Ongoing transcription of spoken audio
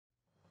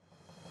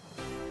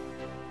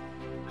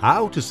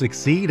How to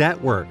succeed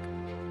at work.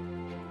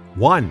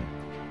 1.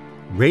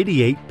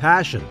 Radiate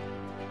passion.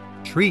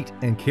 Treat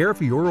and care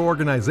for your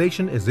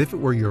organization as if it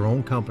were your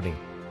own company.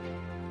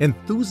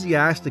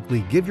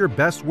 Enthusiastically give your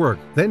best work,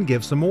 then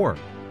give some more.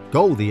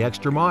 Go the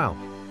extra mile.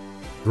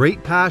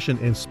 Great passion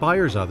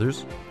inspires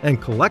others,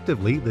 and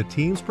collectively the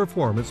team's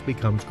performance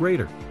becomes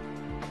greater.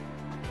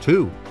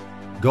 2.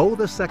 Go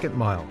the second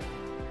mile.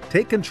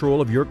 Take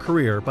control of your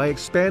career by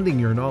expanding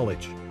your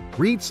knowledge.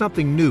 Read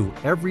something new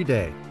every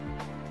day.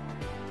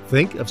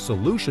 Think of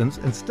solutions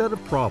instead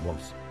of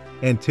problems.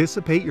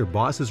 Anticipate your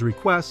boss's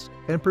requests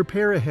and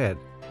prepare ahead.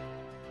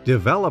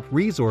 Develop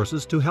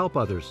resources to help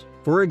others.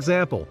 For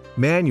example,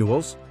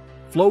 manuals,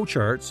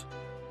 flowcharts,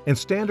 and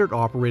standard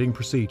operating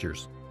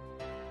procedures.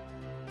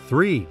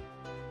 3.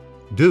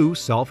 Do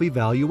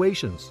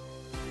self-evaluations.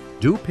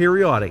 Do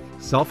periodic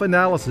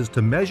self-analysis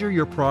to measure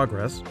your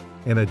progress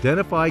and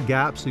identify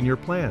gaps in your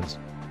plans.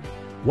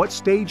 What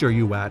stage are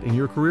you at in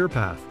your career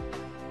path?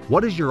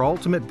 What is your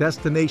ultimate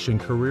destination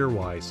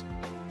career-wise?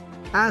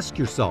 Ask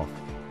yourself,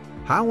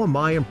 how am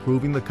I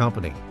improving the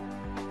company?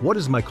 What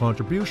is my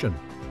contribution?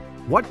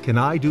 What can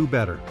I do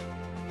better?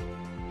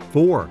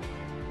 4.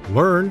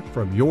 Learn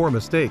from your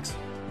mistakes.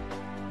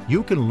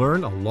 You can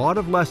learn a lot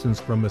of lessons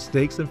from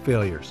mistakes and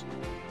failures.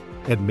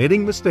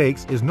 Admitting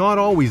mistakes is not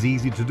always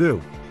easy to do.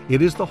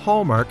 It is the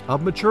hallmark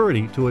of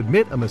maturity to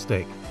admit a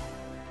mistake.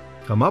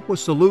 Come up with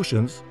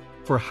solutions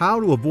for how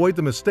to avoid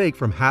the mistake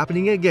from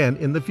happening again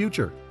in the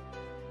future.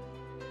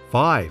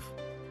 5.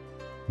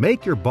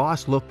 Make your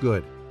boss look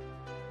good.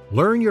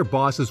 Learn your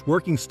boss's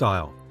working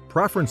style,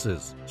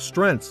 preferences,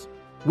 strengths,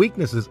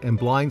 weaknesses, and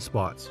blind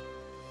spots.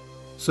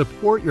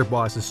 Support your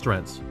boss's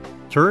strengths.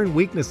 Turn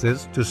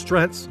weaknesses to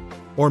strengths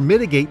or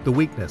mitigate the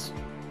weakness.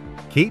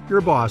 Keep your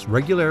boss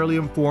regularly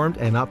informed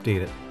and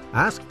updated.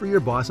 Ask for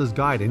your boss's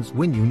guidance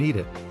when you need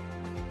it.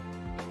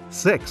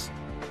 6.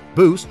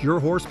 Boost your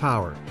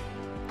horsepower.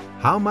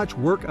 How much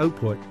work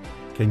output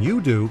can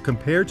you do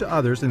compared to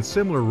others in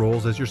similar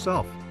roles as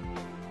yourself?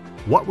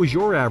 What was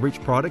your average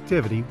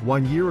productivity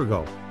 1 year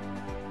ago?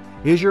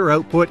 Is your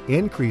output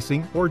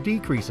increasing or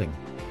decreasing?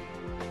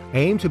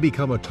 Aim to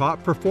become a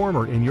top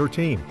performer in your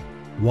team,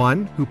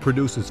 one who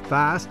produces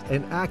fast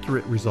and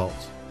accurate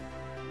results.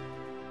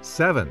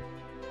 7.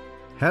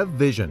 Have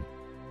vision.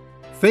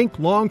 Think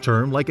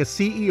long-term like a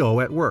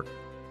CEO at work.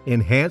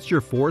 Enhance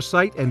your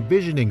foresight and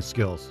visioning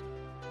skills.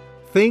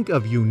 Think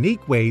of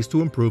unique ways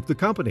to improve the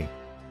company.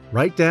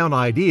 Write down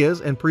ideas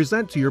and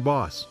present to your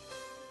boss.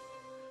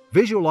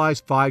 Visualize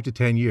 5 to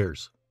 10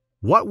 years.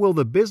 What will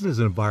the business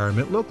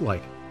environment look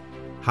like?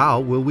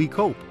 How will we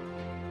cope?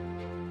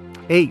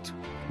 8.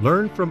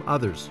 Learn from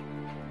others.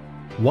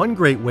 One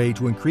great way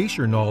to increase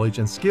your knowledge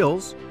and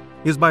skills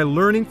is by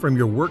learning from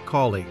your work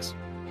colleagues.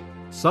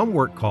 Some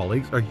work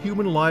colleagues are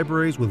human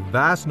libraries with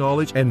vast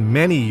knowledge and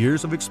many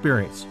years of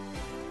experience.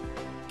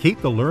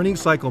 Keep the learning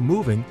cycle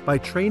moving by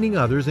training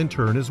others in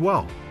turn as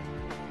well.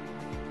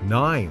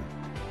 9.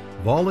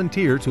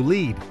 Volunteer to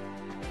lead.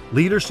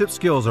 Leadership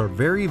skills are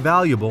very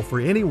valuable for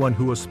anyone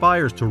who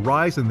aspires to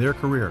rise in their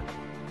career.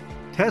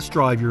 Test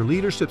drive your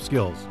leadership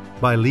skills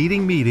by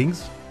leading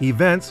meetings,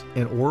 events,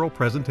 and oral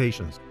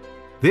presentations.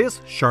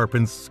 This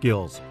sharpens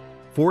skills.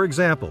 For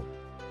example,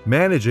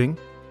 managing,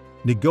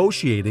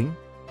 negotiating,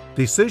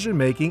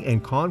 decision-making,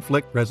 and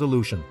conflict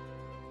resolution.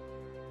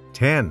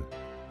 10.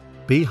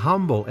 Be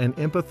humble and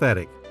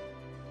empathetic.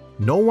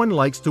 No one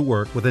likes to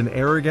work with an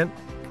arrogant,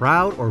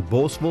 proud, or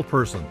boastful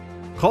person.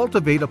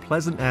 Cultivate a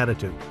pleasant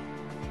attitude.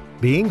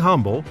 Being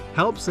humble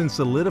helps in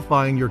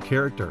solidifying your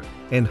character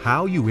and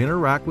how you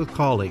interact with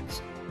colleagues.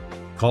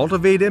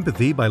 Cultivate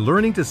empathy by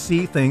learning to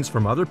see things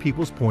from other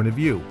people's point of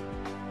view.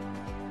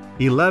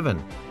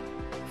 11.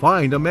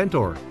 Find a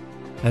mentor.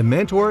 A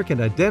mentor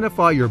can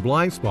identify your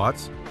blind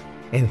spots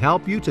and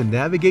help you to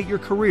navigate your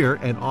career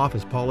and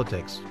office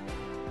politics.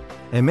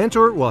 A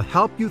mentor will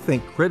help you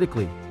think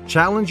critically,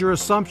 challenge your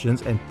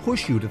assumptions, and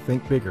push you to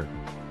think bigger.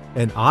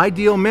 An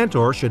ideal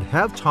mentor should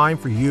have time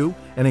for you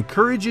and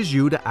encourages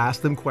you to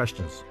ask them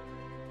questions.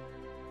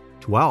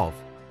 12.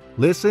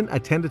 Listen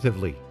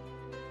attentively.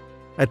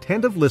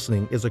 Attentive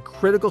listening is a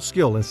critical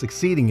skill in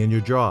succeeding in your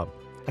job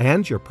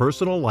and your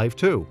personal life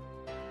too.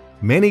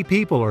 Many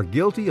people are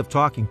guilty of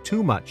talking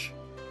too much.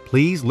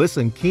 Please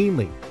listen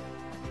keenly.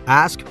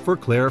 Ask for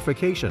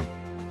clarification.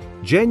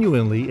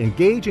 Genuinely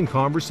engage in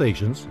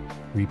conversations,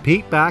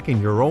 repeat back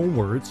in your own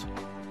words,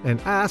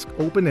 and ask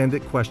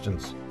open-ended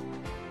questions.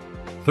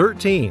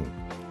 13.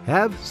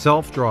 Have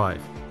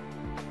self-drive.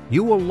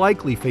 You will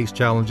likely face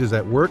challenges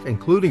at work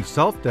including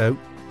self-doubt,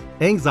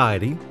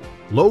 anxiety,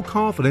 low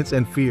confidence,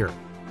 and fear.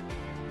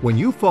 When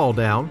you fall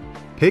down,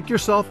 pick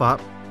yourself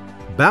up,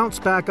 bounce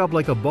back up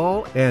like a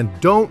ball, and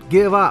don't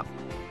give up.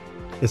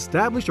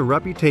 Establish a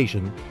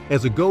reputation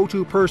as a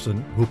go-to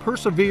person who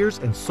perseveres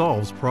and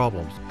solves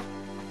problems.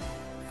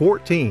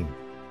 14.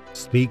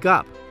 Speak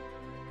up.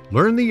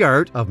 Learn the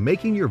art of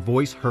making your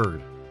voice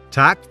heard.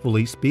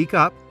 Tactfully speak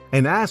up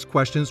and ask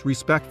questions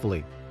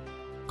respectfully.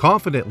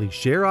 Confidently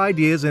share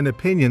ideas and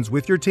opinions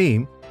with your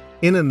team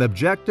in an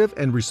objective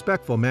and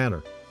respectful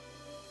manner.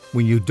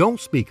 When you don't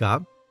speak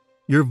up,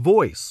 your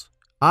voice,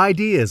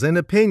 ideas, and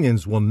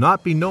opinions will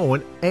not be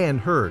known and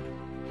heard.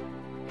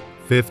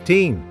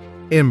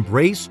 15.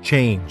 Embrace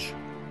change.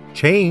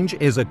 Change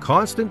is a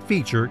constant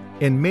feature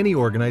in many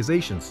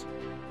organizations.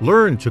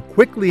 Learn to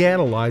quickly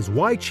analyze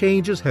why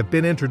changes have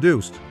been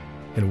introduced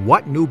and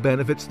what new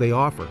benefits they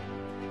offer.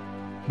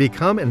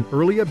 Become an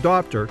early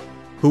adopter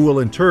who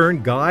will in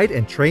turn guide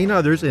and train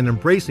others in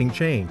embracing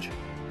change.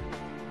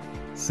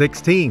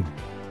 16.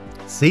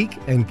 Seek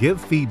and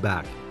give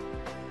feedback.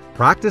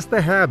 Practice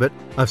the habit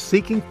of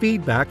seeking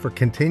feedback for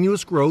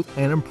continuous growth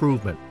and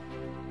improvement.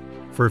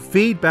 For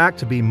feedback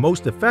to be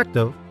most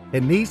effective,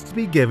 it needs to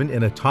be given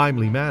in a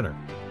timely manner.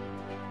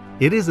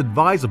 It is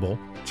advisable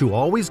to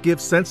always give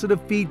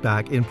sensitive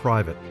feedback in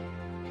private.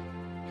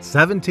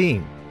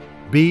 17.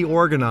 Be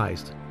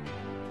organized.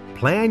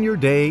 Plan your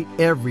day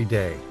every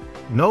day.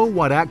 Know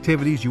what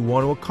activities you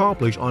want to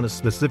accomplish on a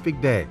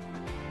specific day.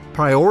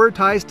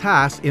 Prioritize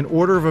tasks in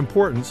order of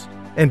importance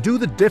and do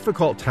the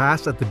difficult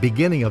tasks at the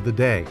beginning of the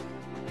day.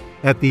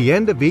 At the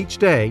end of each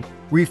day,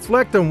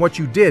 reflect on what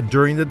you did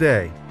during the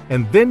day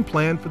and then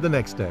plan for the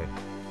next day.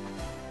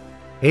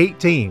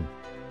 18.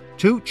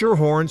 Toot your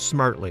horn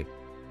smartly.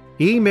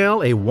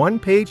 Email a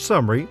one-page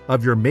summary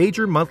of your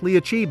major monthly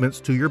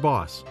achievements to your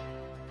boss.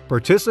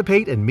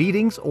 Participate in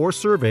meetings or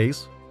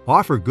surveys.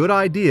 Offer good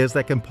ideas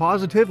that can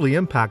positively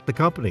impact the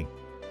company.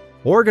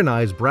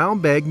 Organize brown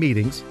bag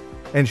meetings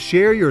and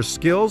share your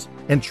skills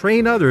and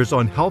train others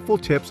on helpful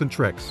tips and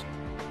tricks.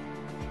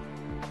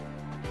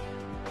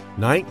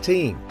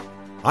 19.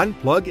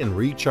 Unplug and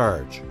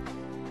recharge.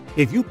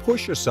 If you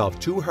push yourself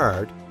too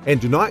hard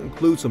and do not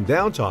include some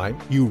downtime,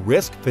 you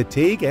risk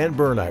fatigue and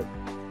burnout.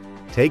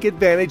 Take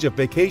advantage of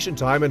vacation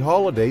time and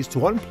holidays to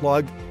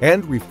unplug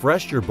and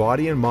refresh your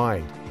body and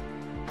mind.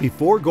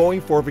 Before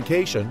going for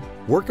vacation,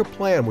 work a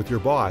plan with your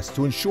boss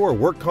to ensure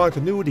work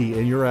continuity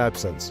in your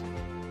absence.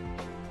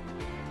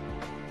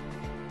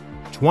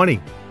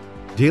 20.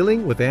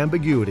 Dealing with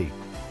ambiguity.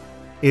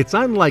 It's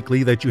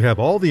unlikely that you have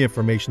all the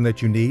information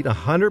that you need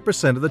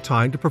 100% of the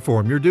time to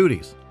perform your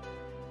duties.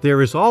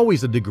 There is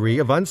always a degree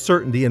of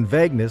uncertainty and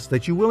vagueness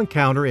that you will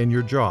encounter in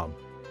your job.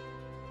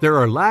 There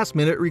are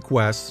last-minute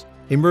requests,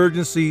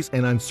 emergencies,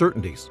 and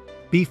uncertainties.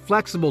 Be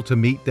flexible to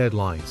meet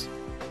deadlines.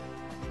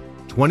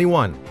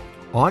 21.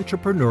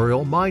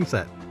 Entrepreneurial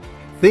mindset.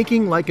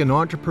 Thinking like an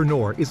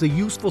entrepreneur is a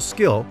useful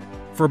skill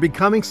for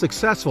becoming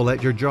successful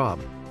at your job.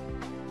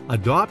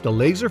 Adopt a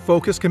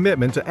laser-focused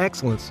commitment to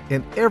excellence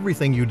in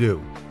everything you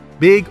do,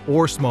 big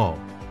or small.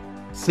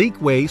 Seek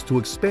ways to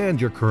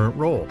expand your current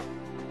role.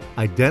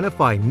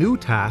 Identify new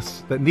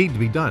tasks that need to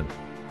be done.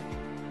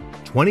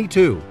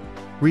 22.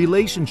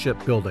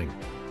 Relationship building.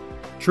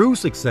 True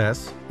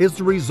success is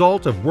the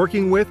result of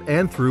working with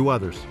and through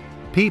others.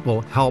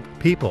 People help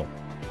people.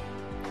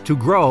 To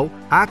grow,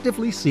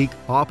 actively seek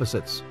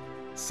opposites.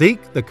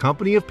 Seek the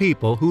company of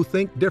people who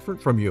think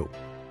different from you.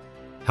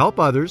 Help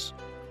others.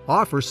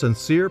 Offer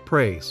sincere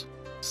praise.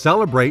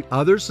 Celebrate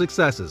others'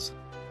 successes.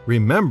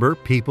 Remember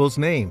people's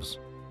names.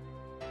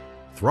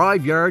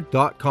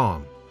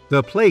 ThriveYard.com,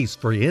 the place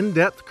for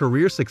in-depth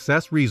career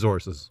success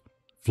resources.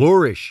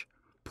 Flourish,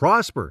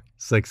 prosper,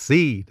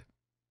 succeed.